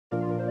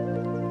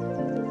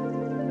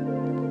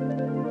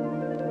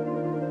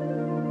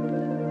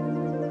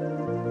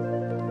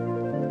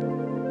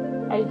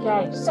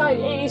Okay,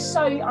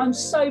 so I'm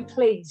so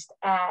pleased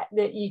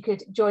that you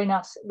could join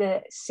us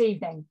this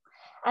evening.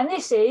 And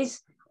this is,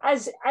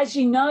 as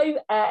you know,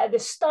 at the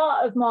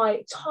start of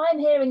my time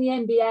here in the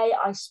MBA,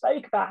 I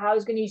spoke about how I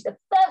was going to use the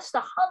first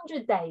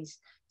 100 days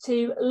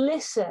to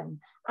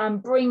listen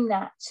and bring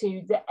that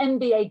to the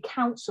MBA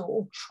Council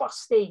or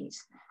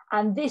trustees.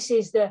 And this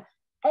is the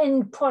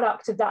end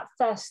product of that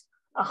first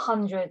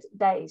 100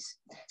 days.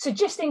 So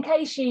just in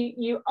case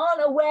you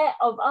aren't aware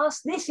of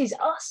us, this is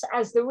us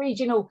as the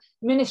regional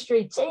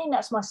ministry team.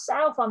 That's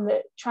myself. I'm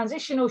the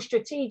transitional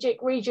strategic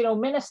regional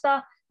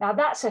minister. Now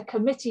that's a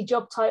committee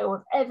job title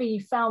if ever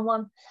you found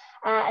one.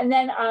 And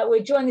then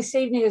we're joined this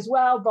evening as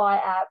well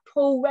by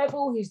Paul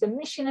Revel, who's the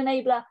mission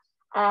enabler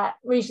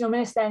regional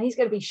minister, and he's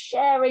going to be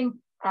sharing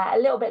a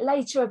little bit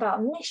later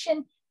about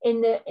mission in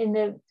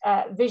the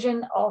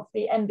vision of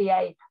the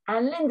MBA,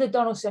 and Linda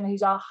Donaldson,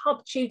 who's our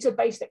hub tutor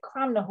based at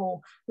Cranmer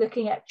Hall,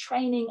 looking at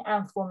training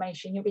and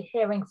formation. You'll be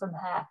hearing from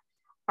her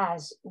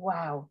as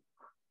well.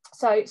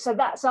 So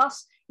that's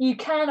us.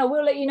 I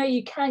will let you know,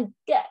 you can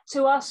get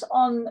to us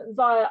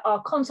via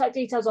our contact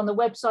details on the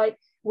website.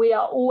 We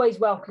are always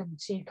welcome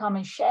to come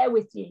and share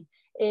with you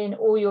in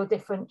all your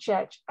different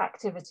church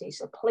activities.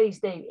 So please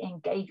do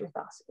engage with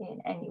us in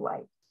any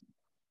way.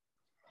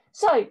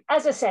 So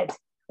as I said,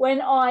 when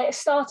I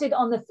started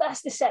on the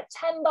 1st of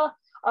September,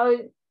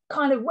 I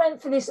kind of went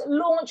for this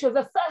launch of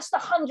the first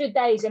 100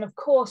 days. And of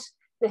course,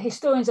 the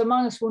historians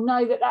among us will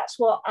know that that's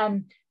what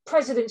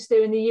presidents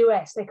do in the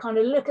US. They kind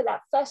of look at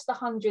that first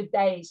 100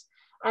 days.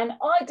 And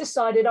I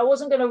decided I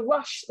wasn't going to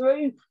rush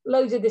through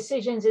loads of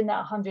decisions in that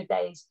 100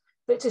 days,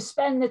 but to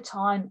spend the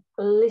time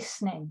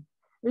listening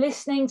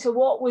to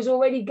what was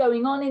already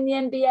going on in the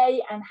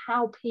MBA and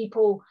how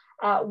people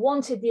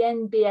wanted the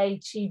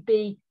MBA to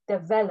be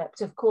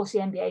developed. Of course, the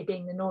MBA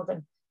being the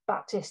Northern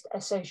Baptist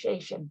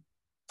Association.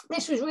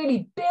 This was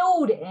really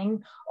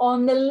building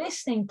on the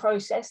listening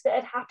process that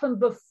had happened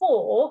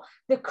before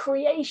the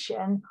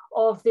creation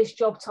of this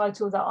job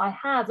title that I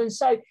have. And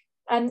so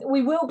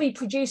we will be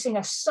producing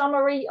a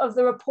summary of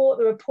the report.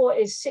 The report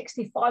is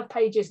 65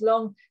 pages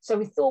long. So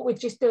we thought we'd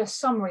just do a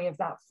summary of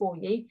that for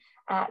you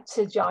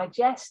to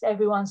digest.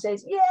 Everyone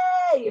says,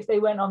 yay, if they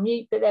went on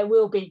mute, but there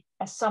will be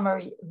a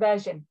summary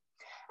version.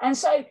 And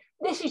so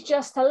this is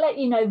just to let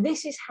you know,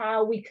 this is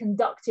how we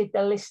conducted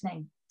the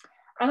listening.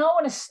 And I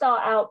want to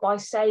start out by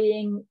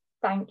saying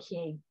thank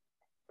you.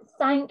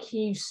 Thank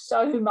you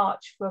so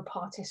much for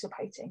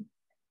participating.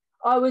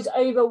 I was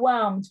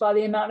overwhelmed by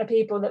the amount of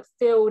people that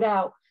filled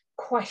out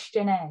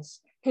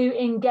questionnaires, who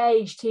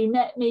engaged, who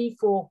met me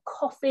for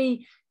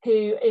coffee,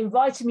 who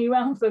invited me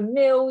around for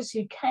meals,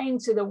 who came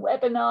to the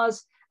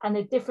webinars and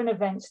the different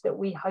events that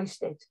we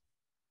hosted.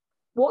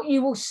 What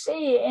you will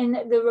see in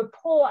the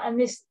report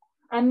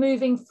and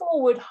moving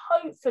forward,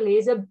 hopefully,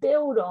 is a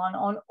build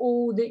on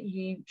all that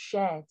you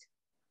shared.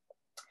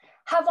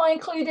 Have I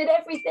included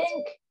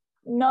everything?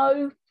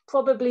 No,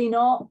 probably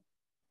not.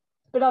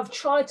 But I've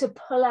tried to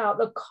pull out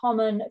the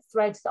common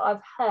threads that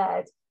I've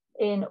heard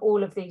in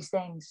all of these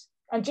things.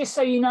 And just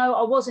so you know,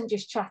 I wasn't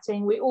just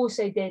chatting. We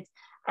also did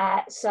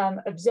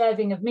some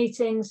observing of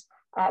meetings,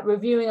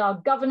 reviewing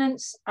our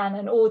governance, and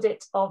an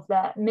audit of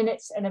the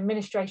minutes and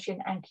administration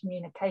and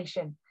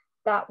communication.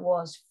 That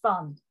was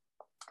fun.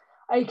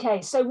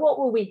 Okay, so what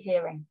were we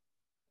hearing?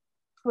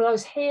 Well, I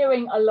was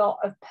hearing a lot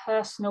of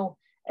personal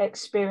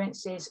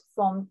experiences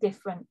from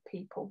different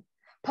people.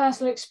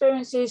 Personal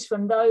experiences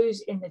from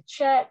those in the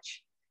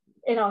church,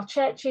 in our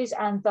churches,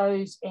 and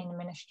those in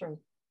ministry.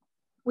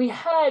 We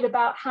heard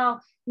about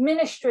how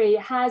ministry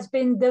has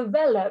been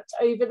developed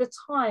over the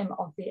time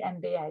of the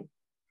MBA,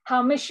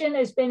 how mission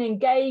has been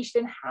engaged,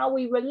 and how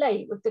we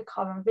relate with the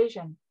current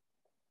vision.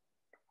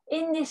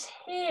 In this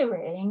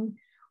hearing,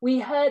 we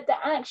heard that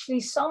actually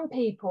some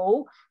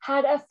people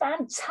had a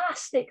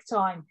fantastic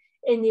time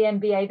in the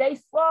MBA. They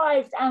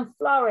thrived and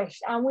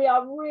flourished, and we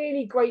are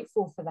really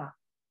grateful for that.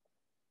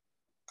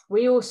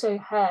 We also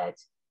heard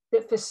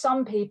that for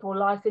some people,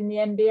 life in the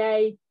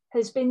MBA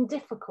has been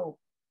difficult.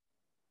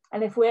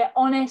 And if we're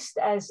honest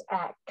as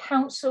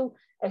council,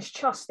 as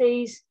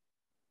trustees,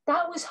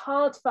 that was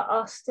hard for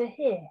us to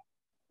hear.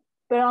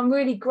 But I'm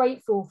really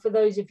grateful for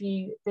those of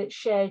you that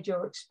shared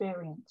your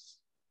experience.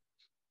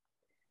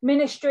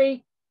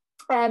 Ministry,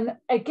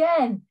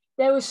 again,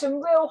 there were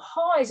some real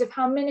highs of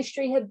how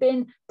ministry had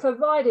been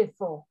provided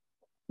for.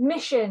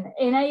 Mission,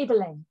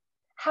 enabling.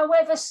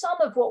 However, some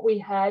of what we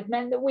heard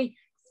meant that we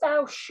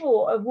fell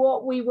short of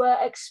what we were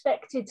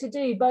expected to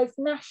do, both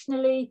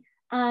nationally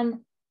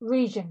and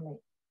regionally.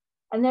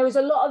 And there was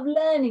a lot of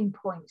learning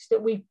points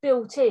that we've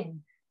built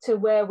in to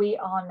where we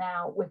are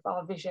now with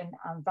our vision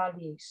and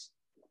values.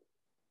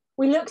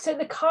 We looked at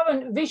the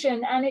current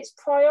vision and its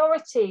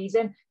priorities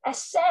and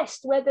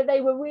assessed whether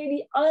they were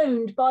really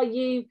owned by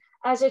you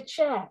as a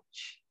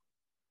church.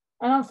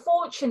 And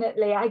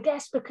unfortunately, I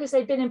guess because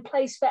they've been in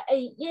place for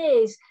 8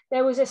 years,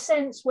 there was a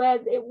sense where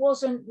it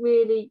wasn't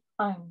really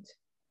owned.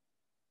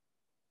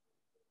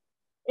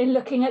 In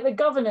looking at the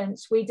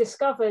governance, we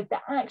discovered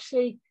that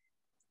actually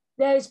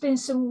There's been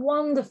some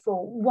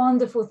wonderful,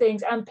 wonderful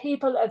things, and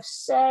people have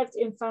served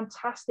in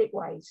fantastic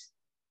ways.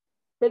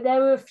 But there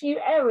were a few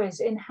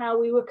errors in how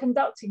we were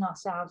conducting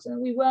ourselves,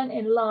 and we weren't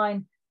in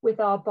line with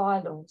our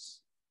bylaws.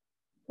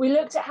 We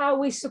looked at how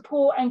we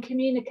support and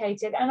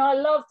communicated, and I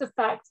love the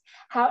fact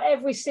how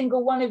every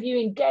single one of you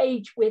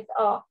engage with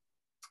our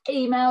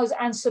emails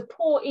and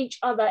support each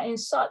other in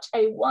such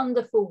a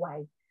wonderful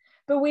way.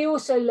 But we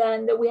also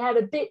learned that we had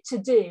a bit to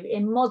do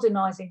in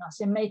modernizing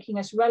us, in making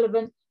us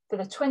relevant for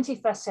the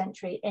 21st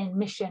century in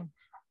mission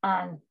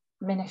and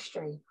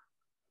ministry.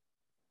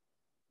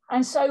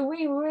 And so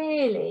we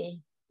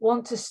really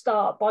want to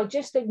start by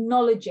just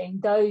acknowledging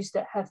those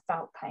that have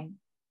felt pain.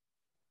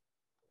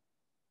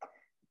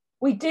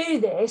 We do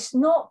this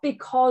not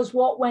because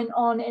what went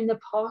on in the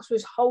past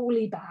was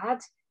wholly bad.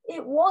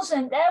 It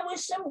wasn't. There were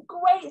some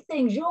great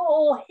things. You're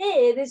all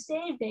here this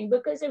evening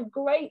because of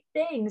great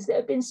things that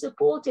have been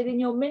supported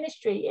in your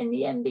ministry in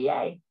the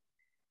MBA.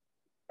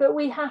 But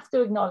we have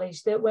to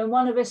acknowledge that when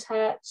one of us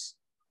hurts,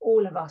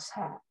 all of us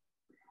hurt.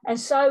 And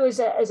so as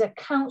a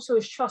council,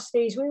 as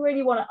trustees, we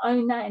really want to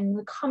own that. In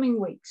the coming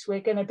weeks, we're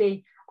going to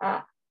be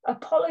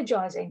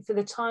apologising for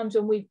the times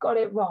when we've got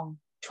it wrong,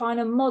 trying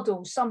to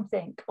model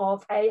something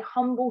of a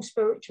humble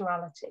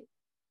spirituality.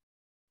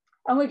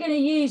 And we're going to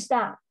use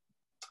that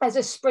as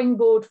a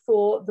springboard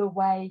for the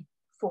way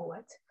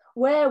forward,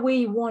 where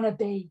we want to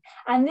be.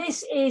 And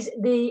this is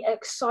the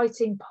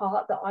exciting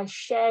part that I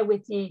share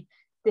with you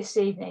this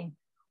evening.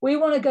 We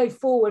want to go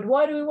forward.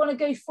 Why do we want to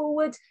go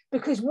forward?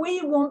 Because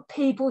we want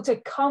people to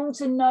come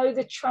to know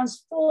the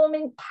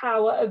transforming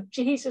power of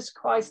Jesus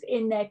Christ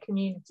in their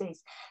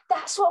communities.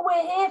 That's what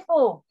we're here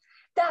for.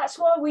 That's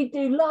why we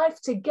do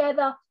life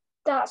together.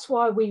 That's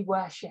why we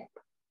worship.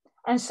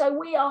 And so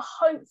we are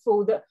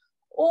hopeful that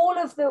all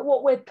of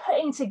what we're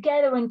putting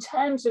together in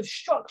terms of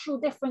structural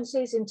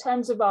differences, in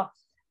terms of our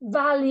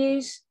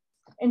values,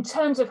 in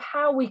terms of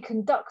how we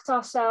conduct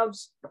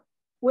ourselves,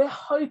 we're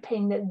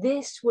hoping that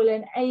this will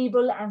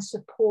enable and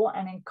support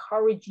and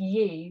encourage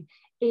you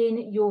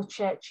in your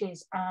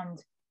churches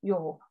and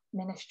your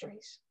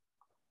ministries.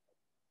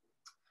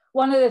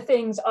 One of the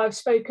things I've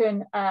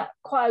spoken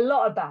quite a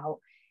lot about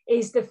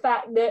is the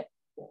fact that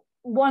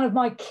one of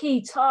my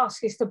key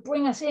tasks is to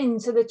bring us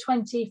into the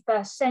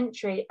 21st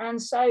century. And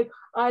so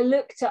I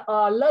looked at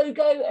our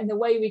logo and the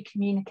way we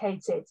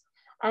communicated.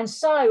 And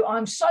so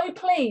I'm so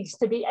pleased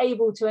to be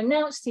able to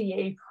announce to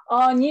you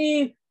our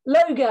new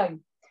logo.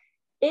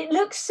 It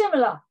looks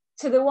similar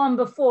to the one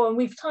before, and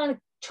we've kind of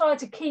tried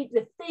to keep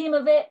the theme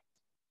of it,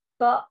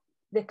 but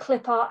the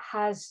clip art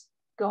has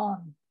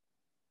gone.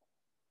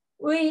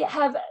 We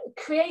have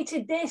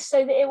created this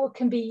so that it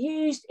can be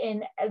used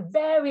in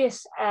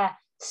various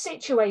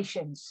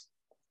situations.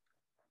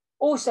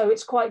 Also,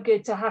 it's quite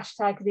good to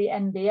hashtag the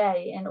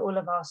MBA in all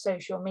of our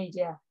social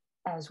media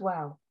as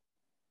well.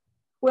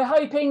 We're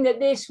hoping that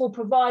this will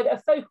provide a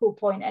focal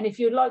point, and if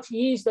you'd like to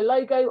use the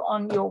logo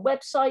on your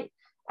website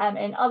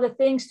and other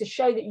things to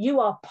show that you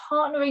are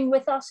partnering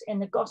with us in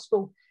the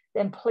gospel,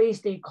 then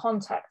please do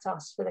contact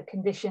us for the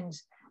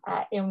conditions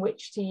in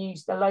which to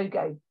use the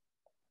logo.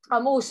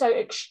 I'm also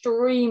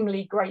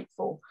extremely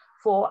grateful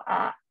for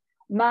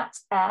Matt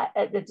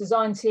at the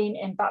design team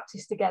in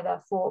Baptist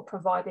Together for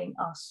providing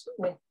us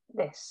with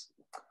this.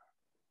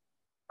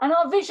 And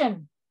our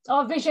vision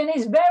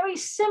is very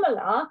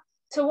similar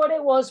to what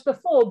it was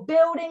before,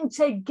 building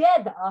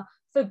together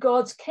for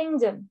God's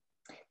kingdom.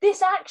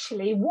 This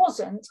actually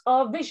wasn't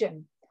our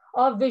vision.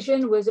 Our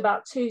vision was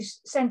about 2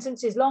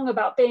 sentences long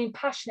about being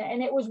passionate,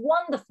 and it was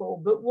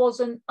wonderful, but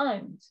wasn't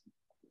owned.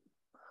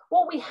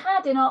 What we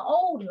had in our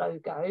old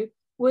logo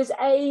was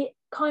a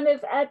kind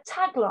of a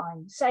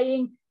tagline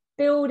saying,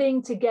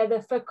 building together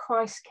for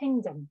Christ's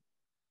kingdom.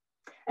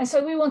 And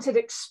so we wanted to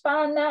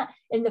expand that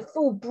in the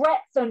full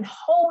breadth and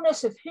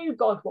wholeness of who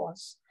God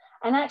was,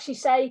 and actually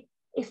say,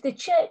 if the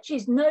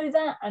churches know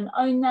that and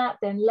own that,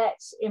 then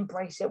let's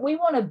embrace it. We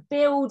want to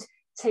build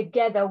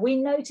together. We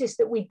notice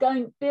that we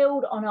don't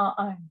build on our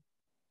own.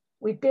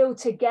 We build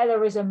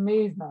together as a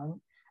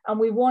movement, and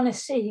we want to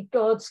see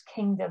God's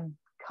kingdom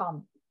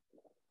come.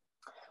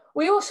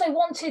 We also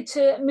wanted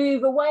to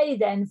move away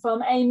then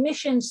from a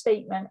mission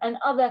statement and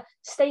other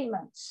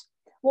statements.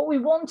 What we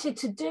wanted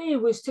to do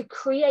was to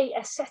create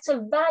a set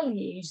of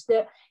values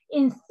that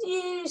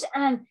infuse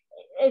and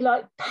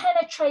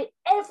penetrate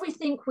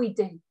everything we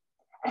do.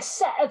 A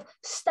set of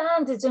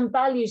standards and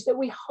values that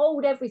we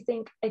hold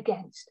everything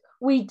against.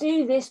 We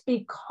do this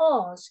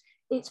because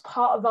it's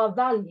part of our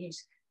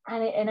values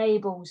and it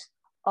enables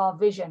our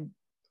vision.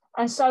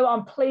 And so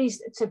I'm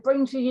pleased to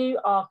bring to you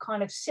our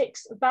kind of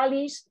 6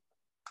 values,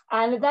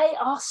 and they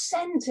are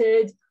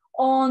centered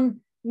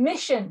on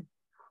mission.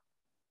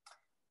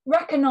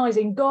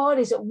 Recognizing God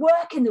is at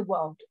work in the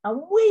world,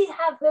 and we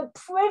have the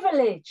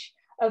privilege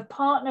of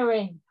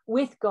partnering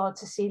with God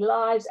to see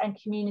lives and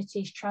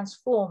communities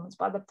transformed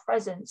by the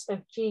presence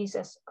of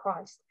Jesus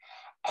Christ.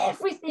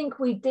 Everything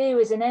we do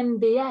as an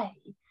MBA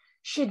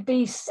should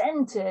be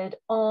centered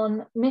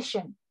on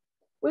mission.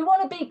 We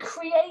want to be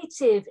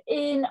creative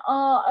in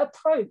our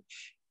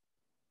approach.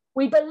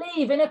 We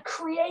believe in a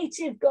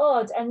creative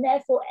God, and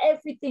therefore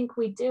everything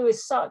we do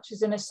as such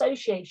as an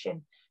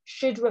association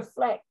should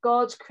reflect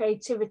God's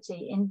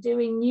creativity in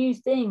doing new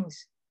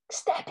things,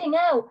 stepping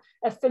out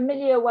of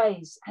familiar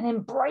ways and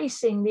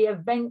embracing the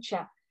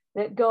adventure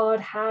that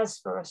God has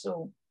for us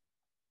all.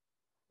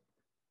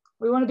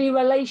 We want to be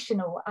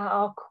relational at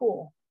our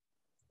core.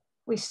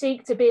 We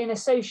seek to be an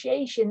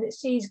association that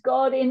sees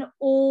God in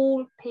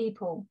all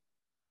people.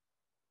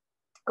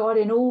 God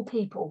in all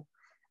people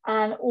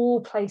and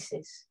all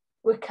places.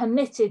 We're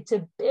committed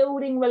to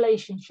building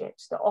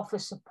relationships that offer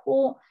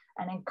support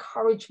and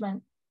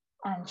encouragement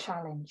and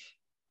challenge.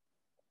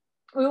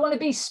 We want to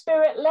be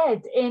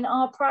spirit-led in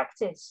our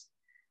practice.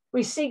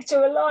 We seek to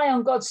rely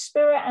on God's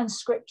spirit and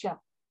scripture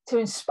to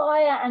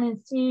inspire and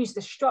infuse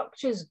the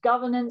structures,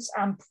 governance,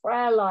 and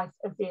prayer life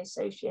of the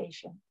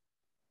association.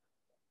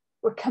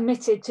 We're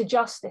committed to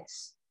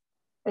justice.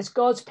 As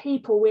God's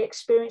people, we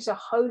experience a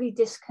holy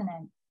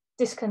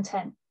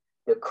discontent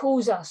that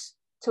calls us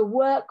to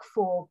work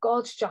for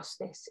God's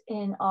justice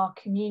in our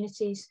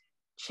communities,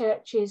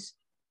 churches,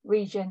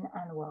 region,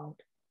 and world.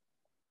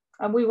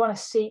 And we want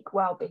to seek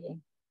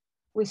well-being.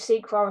 We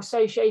seek for our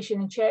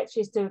association and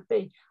churches to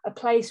be a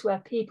place where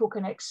people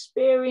can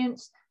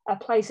experience a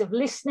place of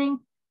listening,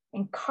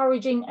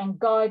 encouraging, and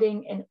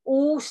guiding in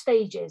all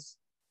stages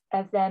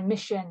of their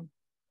mission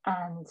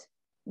and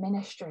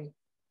ministry.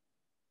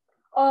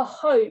 Our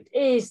hope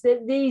is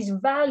that these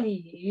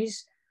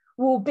values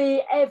will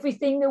be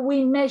everything that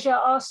we measure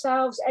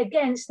ourselves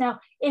against. Now,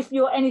 if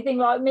you're anything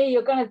like me,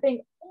 you're going to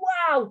think,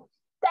 wow,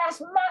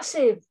 that's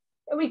massive.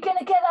 Are we going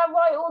to get that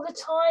right all the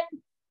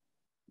time?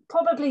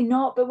 Probably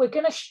not, but we're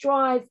going to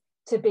strive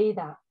to be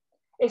that.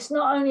 It's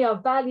not only our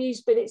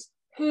values, but it's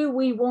who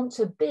we want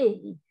to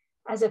be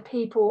as a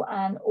people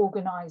and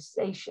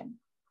organisation.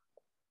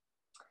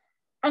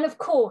 And of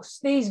course,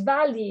 these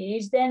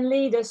values then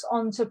lead us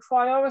on to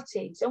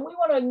priorities. And we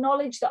want to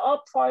acknowledge that our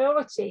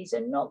priorities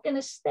are not going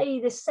to stay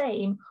the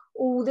same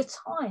all the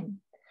time.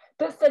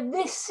 But for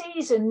this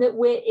season that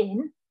we're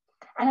in,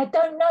 and I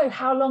don't know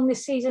how long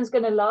this season is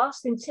going to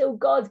last until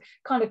God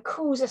kind of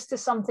calls us to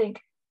something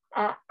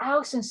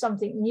else and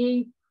something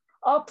new,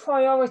 our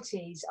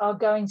priorities are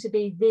going to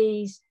be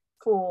these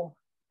 4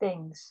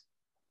 things.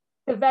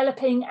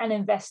 Developing and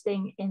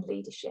investing in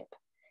leadership.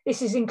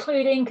 This is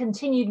including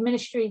continued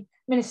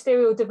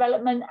ministerial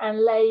development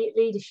and lay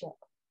leadership.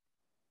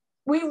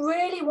 We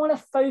really want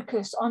to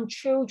focus on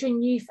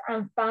children, youth,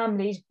 and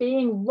families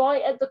being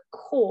right at the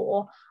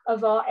core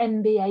of our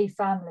MBA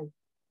family.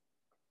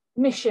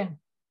 Mission,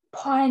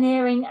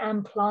 pioneering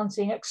and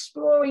planting,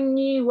 exploring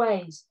new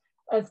ways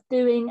of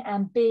doing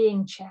and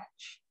being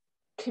church.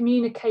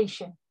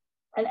 Communication,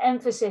 an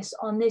emphasis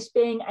on this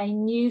being a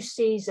new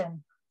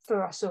season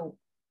for us all.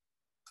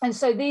 And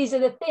so these are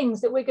the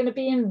things that we're going to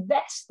be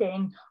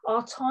investing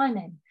our time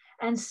in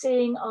and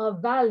seeing our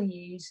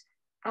values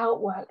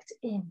outworked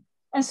in.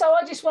 And so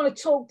I just want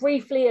to talk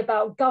briefly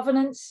about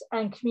governance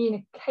and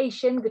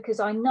communication, because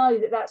I know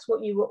that that's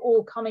what you were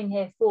all coming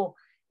here for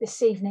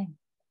this evening.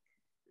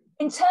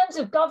 In terms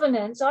of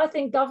governance, I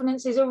think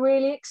governance is a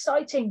really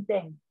exciting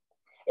thing.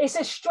 It's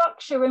a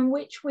structure in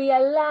which we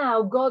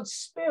allow God's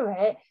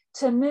Spirit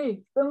to move,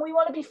 and we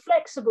want to be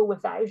flexible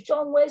with that. It was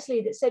John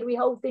Wesley that said we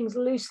hold things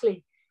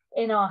loosely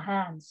in our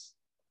hands.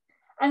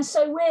 And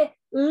so we're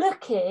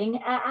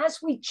looking at, as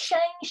we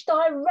change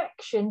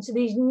direction to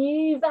these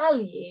new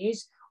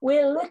values,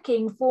 we're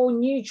looking for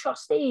new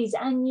trustees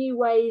and new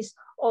ways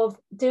of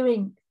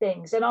doing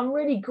things. And I'm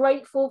really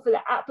grateful for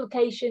the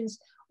applications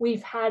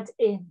we've had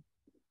in.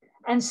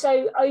 And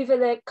so over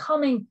the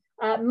coming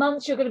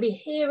months, you're going to be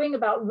hearing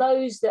about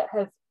those that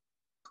have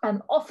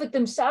offered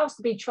themselves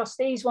to be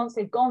trustees once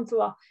they've gone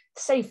through our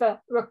safer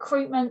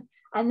recruitment.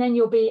 And then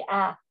you'll be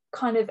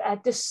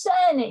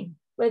discerning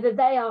whether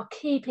they are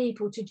key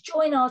people to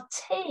join our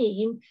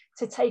team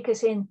to take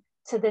us into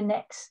the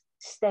next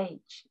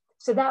stage.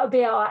 So that will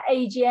be our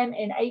AGM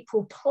in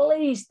April.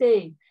 Please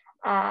do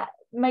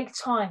make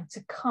time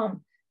to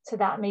come to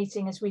that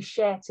meeting as we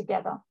share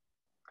together.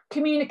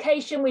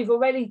 Communication, we've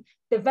already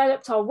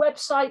developed our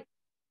website.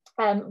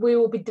 We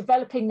will be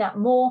developing that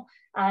more.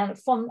 And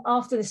from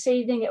after this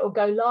evening, it will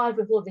go live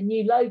with all the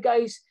new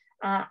logos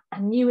and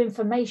new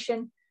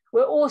information.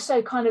 We're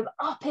also kind of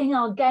upping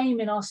our game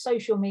in our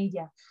social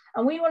media.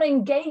 And we want to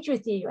engage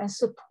with you and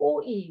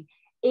support you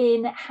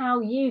in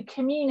how you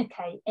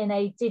communicate in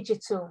a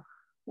digital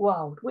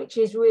world, which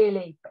is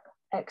really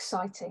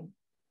exciting.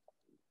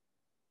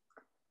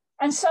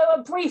 And so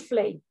I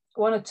briefly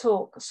want to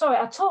talk. Sorry,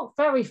 I talk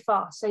very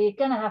fast, so you're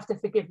going to have to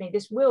forgive me.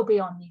 This will be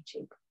on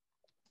YouTube.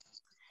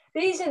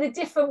 These are the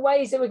different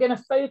ways that we're going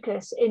to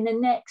focus in the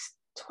next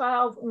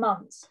 12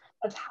 months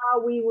of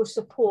how we will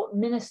support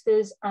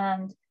ministers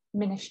and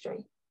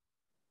ministry.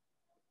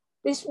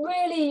 This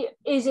really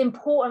is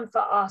important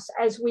for us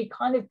as we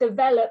kind of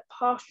develop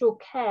pastoral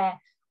care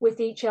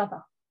with each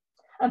other.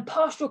 And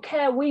pastoral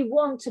care, we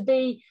want to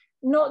be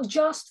not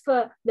just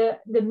for the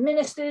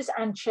ministers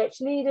and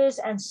church leaders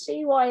and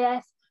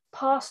CYF,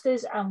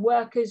 pastors and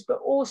workers, but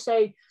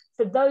also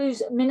for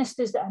those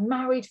ministers that are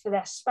married, for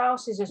their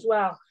spouses as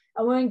well.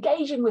 And we're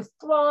engaging with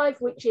Thrive,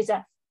 which is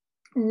a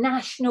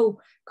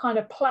national kind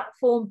of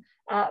platform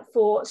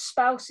for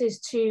spouses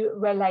to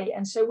relate.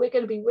 And so we're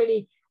going to be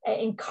really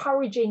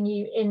encouraging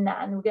you in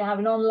that. And we're going to have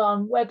an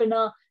online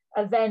webinar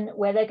event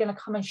where they're going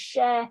to come and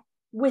share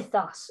with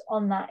us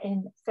on that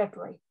in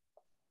February.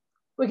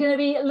 We're going to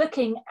be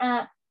looking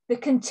at the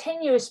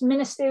continuous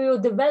ministerial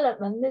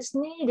development that's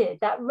needed,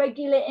 that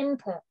regular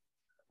input.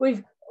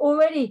 We've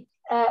already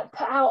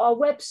put out our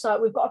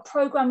website. We've got a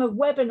program of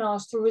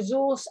webinars to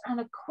resource and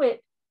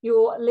equip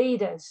your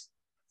leaders.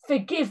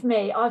 Forgive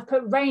me, I've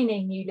put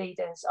training new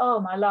leaders. Oh,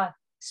 my life.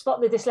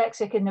 Spot the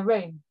dyslexic in the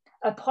room.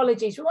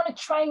 Apologies. We want to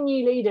train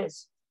new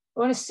leaders.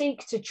 We want to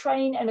seek to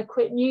train and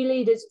equip new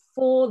leaders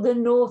for the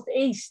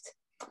Northeast.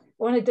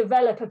 We want to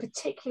develop a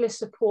particular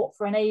support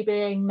for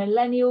enabling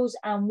millennials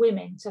and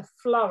women to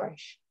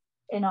flourish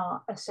in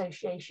our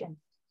association.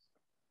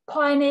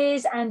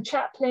 Pioneers and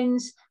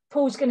chaplains.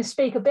 Paul's going to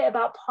speak a bit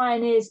about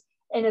pioneers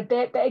in a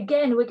bit, but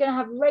again, we're going to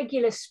have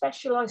regular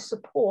specialised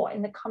support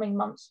in the coming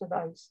months for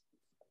those.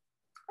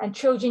 And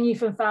children,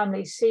 youth and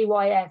families,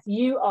 CYF,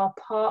 you are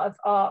part of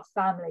our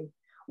family.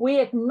 We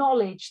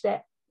acknowledge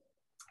that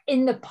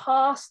in the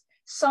past,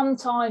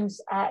 sometimes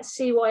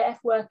CYF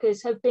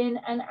workers have been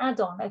an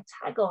add-on, a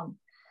tag-on.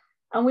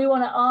 And we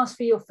want to ask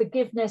for your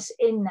forgiveness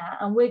in that.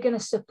 And we're going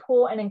to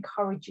support and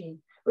encourage you.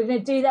 We're going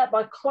to do that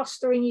by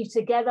clustering you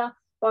together,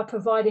 by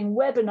providing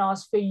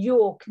webinars for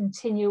your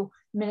continual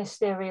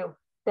ministerial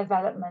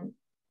development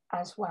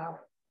as well.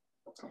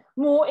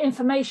 More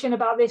information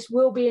about this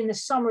will be in the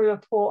summary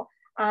report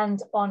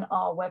and on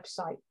our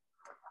website.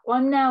 Well,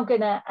 I'm now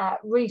going to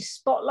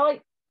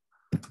re-spotlight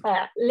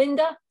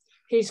Linda,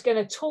 who's going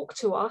to talk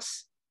to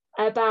us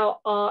about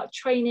our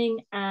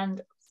training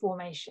and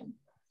formation.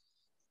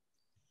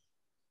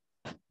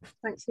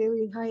 Thanks,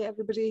 Hayley. Hi,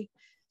 everybody.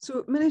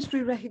 So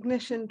ministry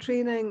recognition,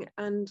 training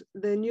and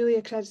the newly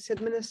accredited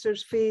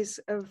ministers phase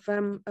of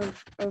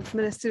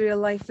ministerial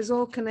life is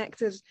all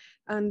connected,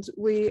 and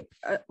we,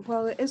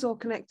 while it is all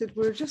connected,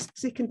 we're just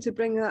seeking to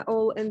bring that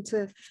all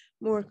into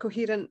more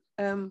coherent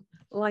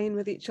line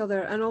with each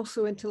other and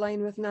also into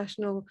line with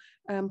national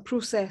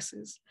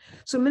processes.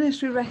 So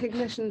ministry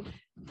recognition,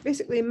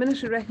 basically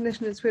ministry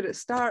recognition is where it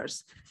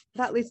starts.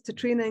 That leads to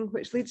training,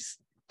 which leads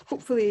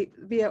hopefully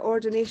via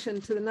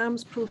ordination to the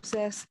NAMS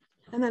process,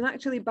 and then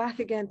actually back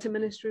again to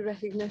ministry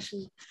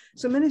recognition.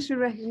 So ministry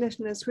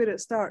recognition is where it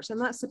starts, and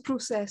that's the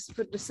process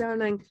for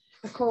discerning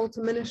a call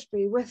to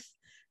ministry with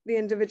the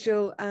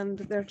individual and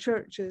their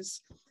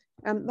churches.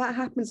 That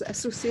happens at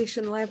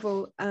association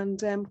level,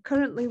 and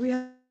currently we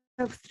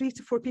have 3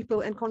 to 4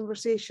 people in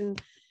conversation,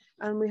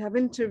 and we have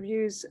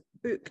interviews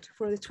booked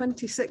for the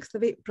 26th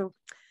of April.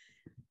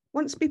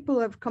 Once people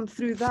have come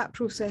through that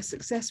process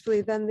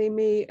successfully, then they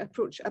may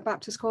approach a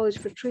Baptist college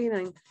for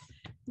training.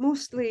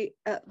 Mostly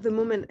at the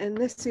moment in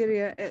this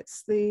area,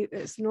 it's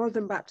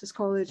Northern Baptist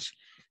College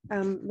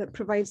that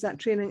provides that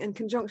training in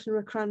conjunction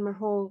with Cranmer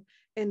Hall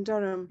in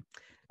Durham.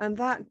 And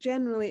that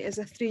generally is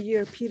a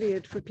 3-year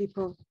period for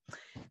people.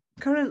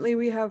 Currently,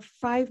 we have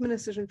 5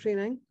 ministers in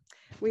training.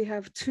 We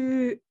have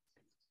 2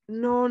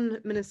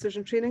 non-ministers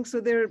in training.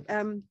 So they're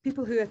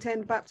people who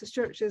attend Baptist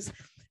churches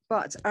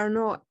but are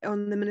not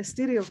on the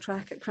ministerial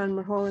track at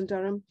Cranmer Hall in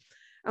Durham.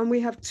 And we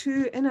have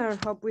 2 in our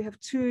hub. We have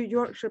 2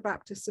 Yorkshire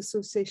Baptist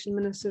Association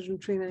ministers in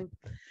training.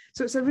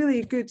 So it's a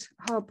really good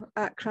hub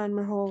at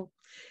Cranmer Hall.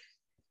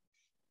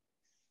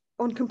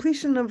 On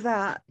completion of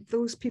that,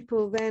 those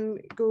people then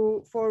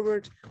go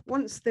forward.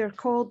 Once they're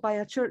called by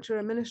a church or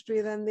a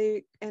ministry, then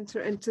they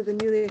enter into the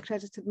newly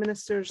accredited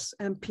ministers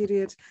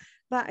period.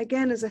 That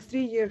again is a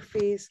 3-year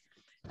phase.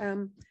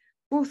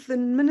 Both the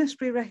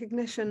ministry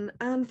recognition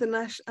and the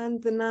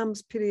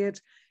NAMS period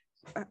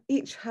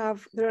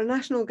there are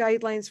national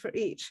guidelines for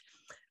each,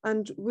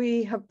 and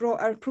we have brought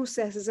our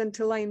processes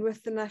into line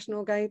with the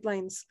national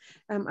guidelines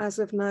as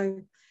of now.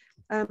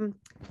 And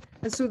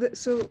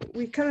so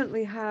we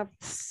currently have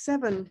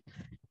 7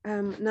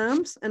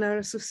 NAMS in our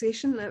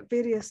association at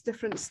various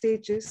different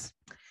stages.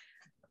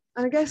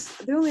 And I guess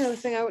the only other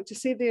thing I want to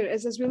say there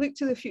is, as we look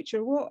to the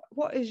future,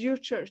 what is your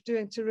church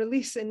doing to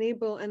release,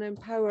 enable and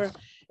empower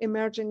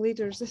emerging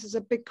leaders? This is a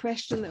big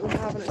question that we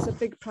have, and it's a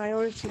big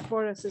priority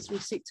for us as we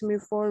seek to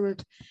move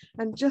forward.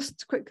 And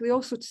just quickly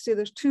also to say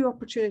there's 2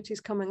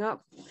 opportunities coming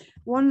up.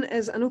 One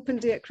is an open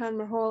day at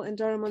Cranmer Hall in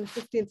Durham on the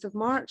 15th of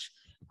March,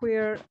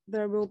 where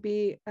there will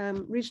be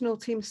regional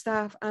team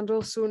staff and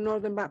also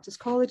Northern Baptist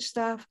College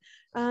staff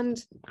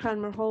and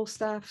Cranmer Hall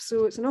staff.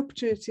 So it's an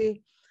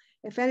opportunity,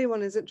 if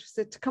anyone is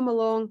interested, to come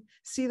along,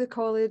 see the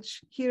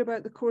college, hear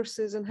about the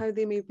courses and how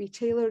they may be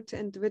tailored to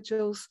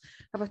individuals,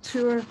 have a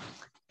tour,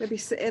 maybe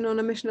sit in on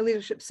a missional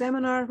leadership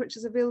seminar, which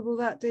is available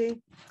that day,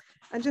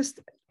 and just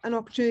an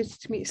opportunity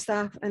to meet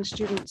staff and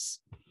students.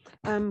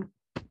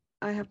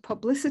 I have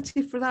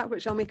publicity for that,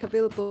 which I'll make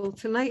available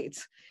tonight.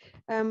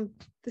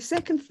 The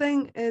second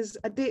thing is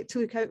a date to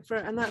look out for,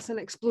 and that's an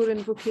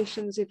Exploring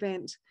Vocations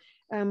event.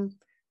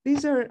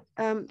 This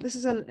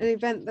is an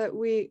event that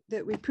we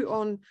put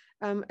on.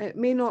 It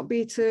may not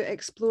be to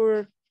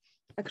explore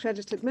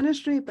accredited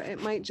ministry, but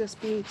it might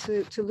just be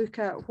to look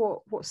at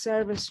what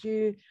service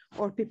you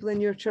or people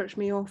in your church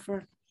may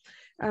offer.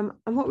 And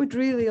what we'd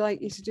really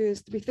like you to do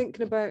is to be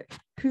thinking about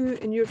who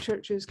in your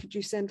churches could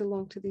you send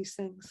along to these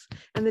things.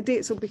 And the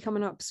dates will be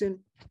coming up soon.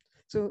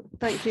 So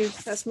thank you.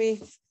 That's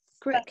me.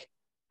 Quick.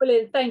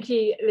 Brilliant. Thank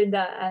you,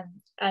 Linda.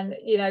 And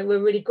you know, we're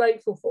really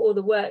grateful for all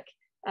the work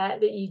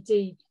that you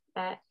do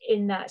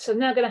in that. So I'm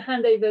now going to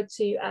hand over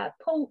to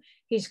Paul,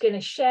 who's going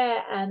to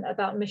share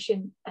about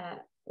mission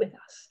with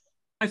us.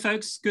 Hi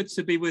folks, good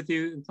to be with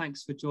you and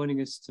thanks for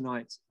joining us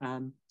tonight.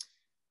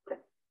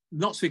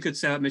 Lots we could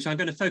say about mission. I'm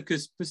going to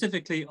focus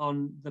specifically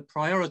on the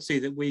priority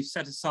that we've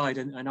set aside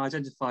and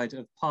identified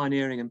of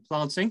pioneering and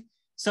planting,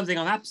 something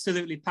I'm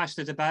absolutely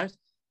passionate about,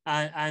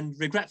 and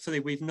regretfully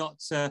we've not,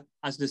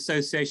 as an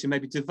association,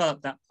 maybe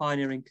developed that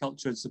pioneering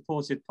culture and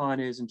supported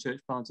pioneers and church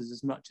planters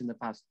as much in the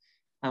past.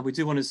 And we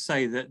do want to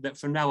say that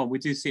from now on, we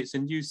do see it's a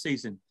new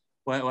season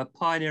where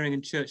pioneering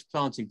and church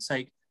planting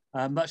take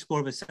much more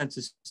of a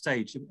centre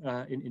stage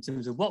in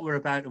terms of what we're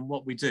about and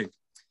what we do.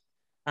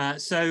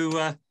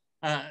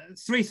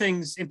 Three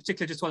things in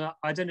particular just want to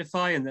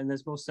identify, and then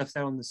there's more stuff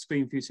there on the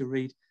screen for you to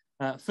read.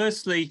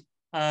 Firstly,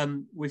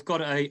 we've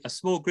got a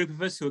small group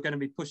of us who are going to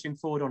be pushing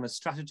forward on a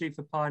strategy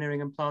for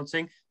pioneering and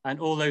planting, and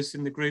all those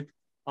in the group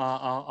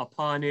are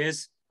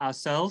pioneers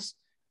ourselves.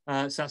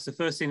 So that's the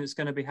first thing that's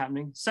going to be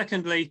happening.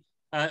 Secondly,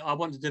 I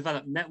want to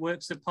develop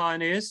networks of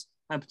pioneers,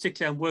 and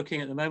particularly I'm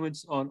working at the moment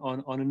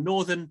on a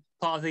northern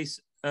part of this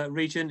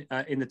region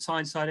in the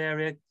Tyneside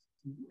area,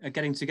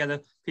 getting together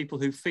people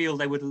who feel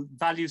they would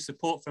value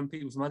support from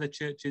people from other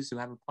churches who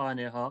have a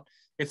pioneer heart.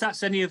 If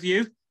that's any of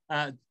you,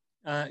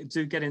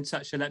 do get in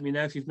touch and let me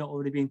know if you've not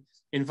already been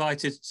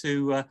invited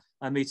to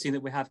a meeting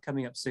that we have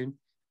coming up soon.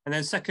 And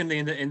then secondly,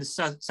 in the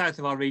south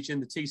of our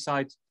region, the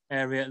Teesside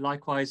area,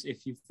 likewise,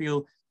 if you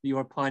feel that you're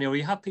a pioneer or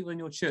you have people in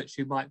your church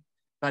who might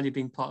value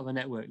being part of a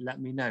network, let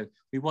me know.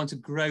 We want to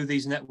grow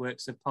these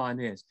networks of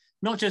pioneers,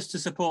 not just to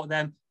support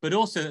them, but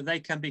also that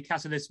they can be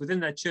catalysts within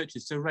their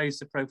churches to raise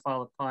the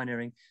profile of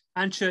pioneering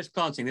and church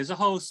planting. There's a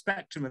whole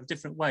spectrum of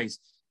different ways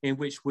in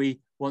which we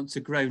want to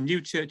grow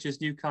new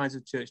churches, new kinds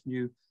of church,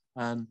 new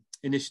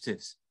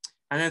initiatives.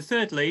 And then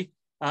thirdly,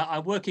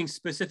 I'm working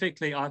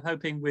specifically, I'm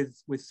hoping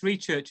with 3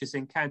 churches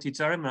in County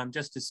Durham, and I'm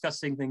just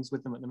discussing things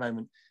with them at the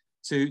moment,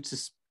 to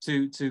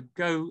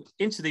go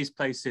into these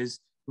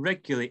places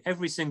regularly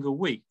every single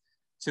week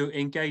to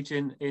engage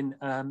in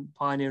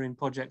pioneering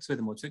projects with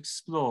them, or to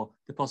explore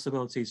the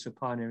possibilities for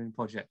pioneering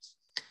projects.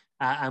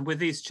 And with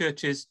these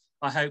churches,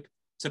 I hope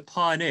to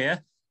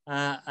pioneer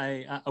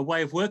a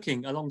way of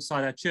working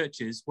alongside our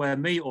churches where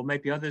me or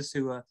maybe others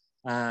who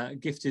are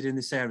gifted in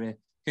this area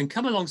can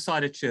come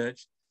alongside a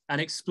church and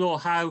explore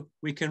how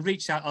we can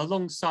reach out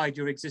alongside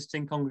your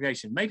existing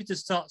congregation, maybe to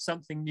start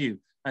something new,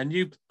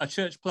 a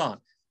church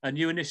plant, a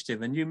new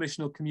initiative, a new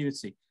missional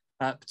community,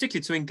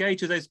 particularly to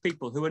engage with those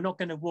people who are not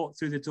going to walk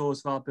through the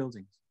doors of our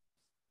buildings.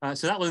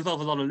 So that will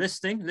involve a lot of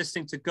listening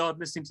to God,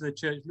 listening to the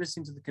church,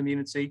 listening to the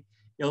community.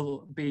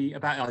 It'll be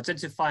about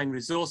identifying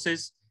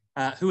resources,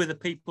 who are the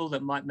people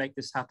that might make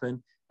this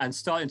happen, and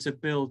starting to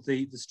build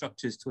the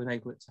structures to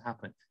enable it to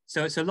happen.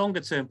 So it's a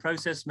longer term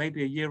process,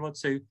 maybe a year or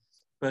two,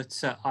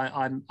 but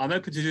I'm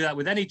open to do that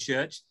with any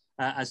church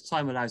as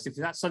time allows. If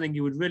that's something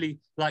you would really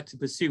like to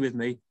pursue with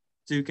me,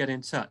 do get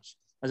in touch.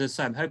 As I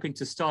say, I'm hoping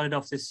to start it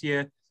off this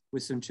year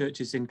with some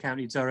churches in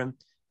County Durham,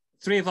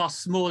 3 of our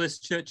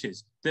smallest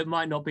churches that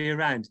might not be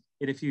around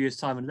in a few years'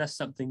 time unless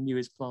something new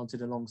is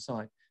planted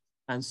alongside.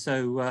 And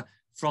so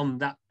from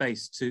that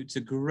base to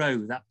grow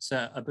that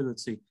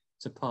ability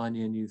to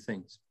pioneer new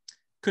things.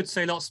 Could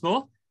say lots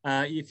more.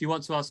 If you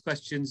want to ask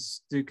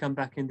questions, do come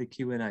back in the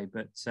Q&A,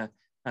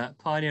 but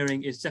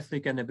pioneering is definitely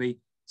going to be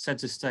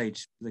centre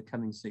stage for the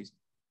coming season.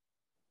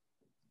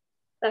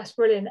 That's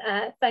brilliant.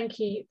 Thank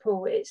you,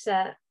 Paul. It's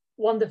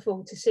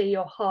wonderful to see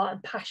your heart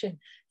and passion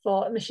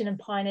for mission and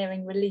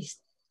pioneering released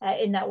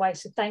in that way.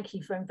 So thank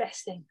you for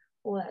investing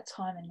all that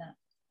time in that.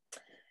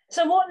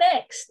 So what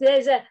next?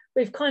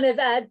 We've kind of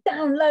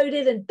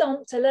downloaded and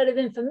dumped a lot of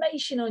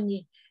information on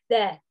you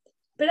there.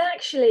 But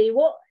actually,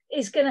 what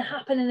is going to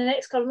happen in the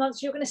next couple of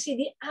months, you're going to see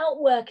the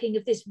outworking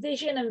of this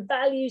vision and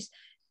values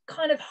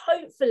kind of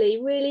hopefully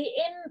really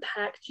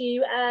impact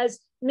you as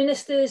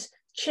ministers,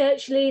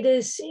 church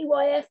leaders,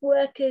 CYF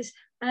workers,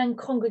 and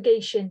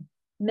congregation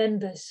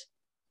members.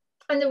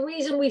 And the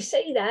reason we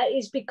say that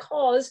is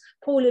because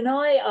Paul and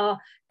I are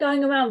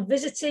going around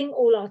visiting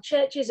all our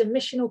churches and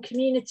missional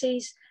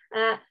communities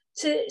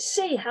to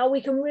see how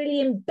we can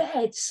really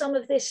embed some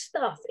of this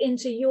stuff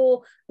into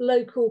your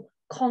local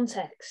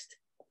context.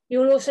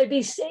 You'll also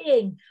be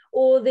seeing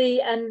all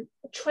the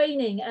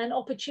training and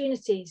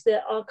opportunities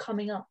that are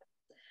coming up.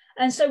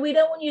 And so we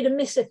don't want you to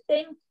miss a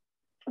thing.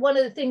 One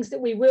of the things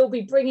that we will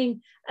be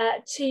bringing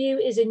to you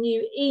is a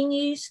new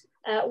e-news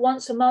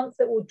once a month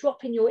that will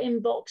drop in your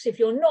inbox. If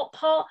you're not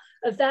part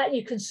of that,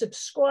 you can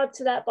subscribe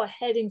to that by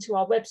heading to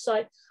our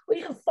website, or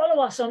you can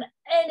follow us on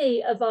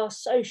any of our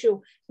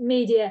social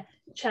media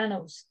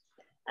channels.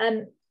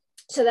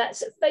 So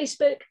that's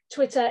Facebook,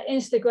 Twitter,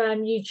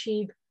 Instagram,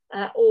 YouTube,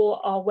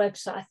 or our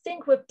website. I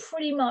think we're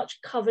pretty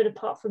much covered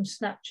apart from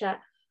Snapchat,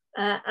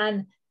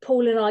 and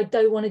Paul and I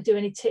don't want to do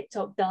any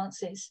TikTok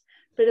dances.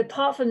 But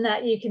apart from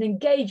that, you can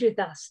engage with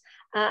us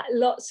at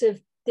lots of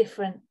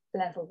different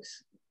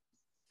levels.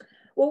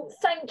 Well,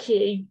 thank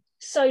you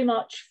so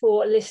much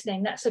for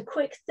listening. That's a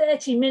quick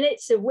 30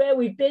 minutes of where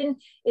we've been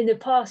in the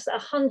past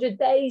 100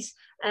 days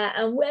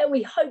and where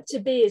we hope to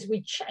be as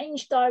we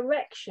change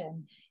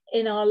direction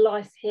in our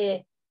life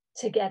here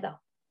together.